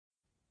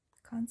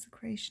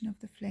consecration of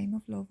the flame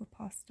of love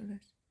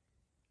apostolate,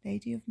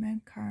 Lady of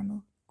Mount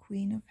Carmel,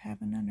 Queen of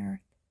heaven and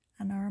earth,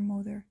 and our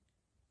Mother,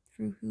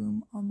 through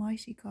whom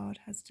Almighty God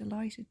has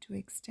delighted to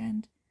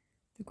extend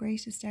the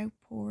greatest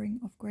outpouring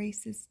of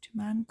graces to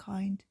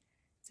mankind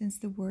since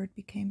the Word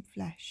became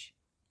flesh,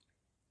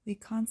 we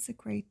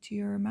consecrate to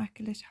your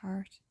Immaculate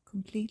Heart,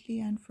 completely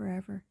and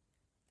forever,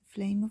 the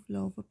flame of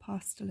love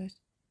apostolate,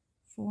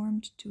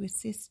 formed to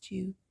assist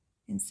you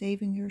in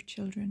saving your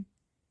children,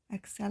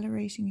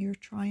 accelerating your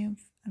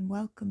triumph and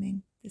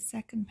welcoming the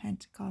second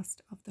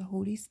Pentecost of the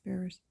Holy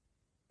Spirit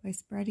by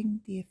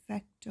spreading the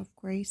effect of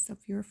grace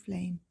of your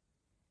flame.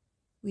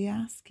 We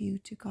ask you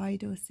to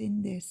guide us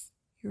in this,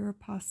 your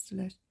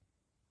apostolate,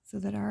 so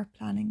that our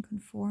planning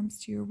conforms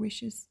to your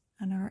wishes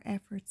and our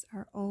efforts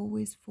are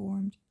always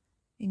formed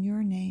in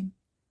your name,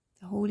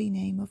 the holy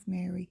name of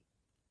Mary.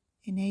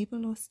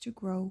 Enable us to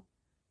grow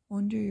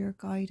under your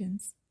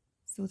guidance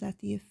so that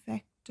the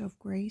effect of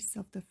grace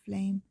of the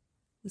flame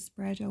will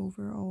spread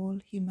over all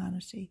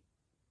humanity.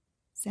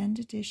 Send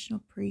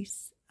additional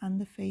priests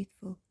and the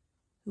faithful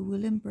who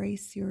will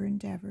embrace your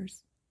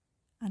endeavours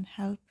and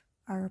help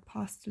our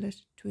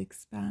apostolate to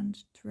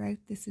expand throughout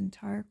this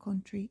entire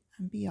country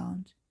and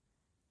beyond.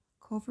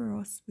 Cover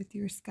us with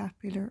your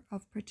scapular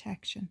of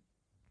protection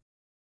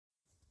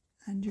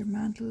and your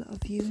mantle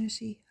of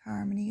unity,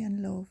 harmony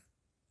and love.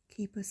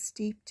 Keep us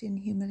steeped in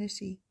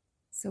humility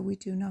so we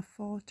do not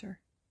falter.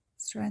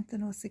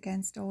 Strengthen us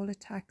against all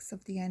attacks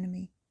of the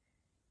enemy.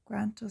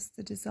 Grant us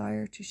the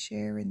desire to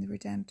share in the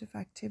redemptive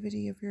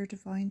activity of your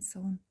divine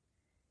Son.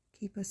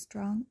 Keep us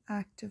strong,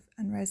 active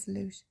and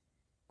resolute.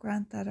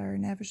 Grant that our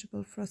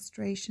inevitable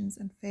frustrations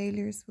and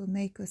failures will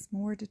make us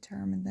more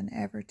determined than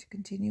ever to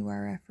continue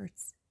our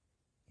efforts,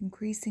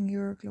 increasing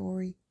your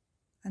glory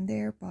and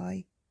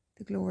thereby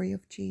the glory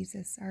of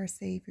Jesus, our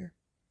Saviour.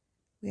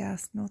 We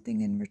ask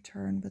nothing in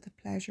return but the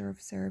pleasure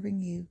of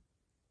serving you.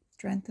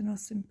 Strengthen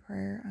us in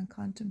prayer and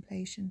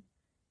contemplation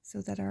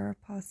so that our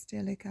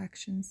apostolic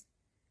actions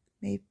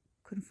may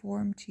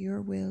conform to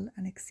your will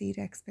and exceed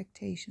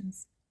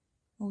expectations.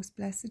 Most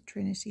Blessed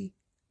Trinity,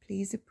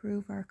 please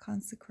approve our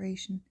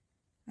consecration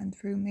and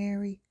through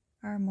Mary,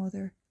 our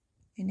Mother,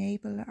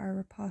 enable our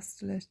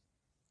apostolate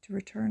to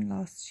return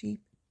lost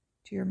sheep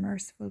to your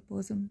merciful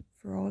bosom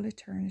for all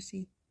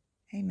eternity.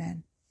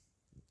 Amen.